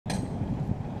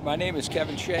My name is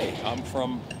Kevin Shea. I'm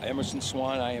from Emerson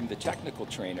Swan. I am the technical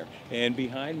trainer. And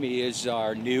behind me is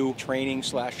our new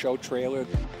training/show trailer.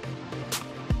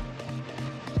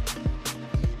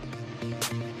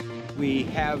 We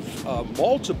have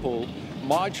multiple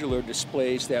modular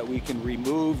displays that we can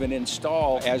remove and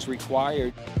install as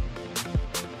required.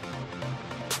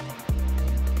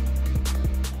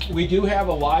 We do have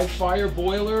a live fire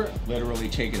boiler. Literally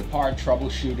take it apart,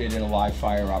 troubleshoot it in a live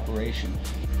fire operation.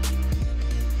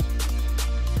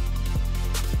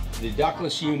 The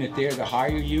ductless unit there, the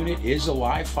higher unit, is a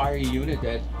live fire unit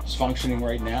that's functioning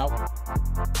right now.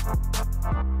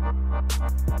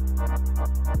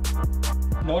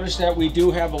 Notice that we do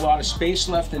have a lot of space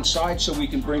left inside so we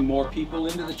can bring more people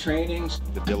into the trainings.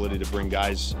 The ability to bring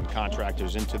guys and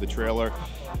contractors into the trailer,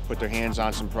 put their hands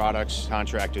on some products,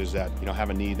 contractors that have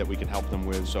a need that we can help them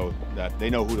with so that they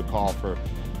know who to call for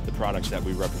the products that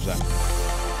we represent.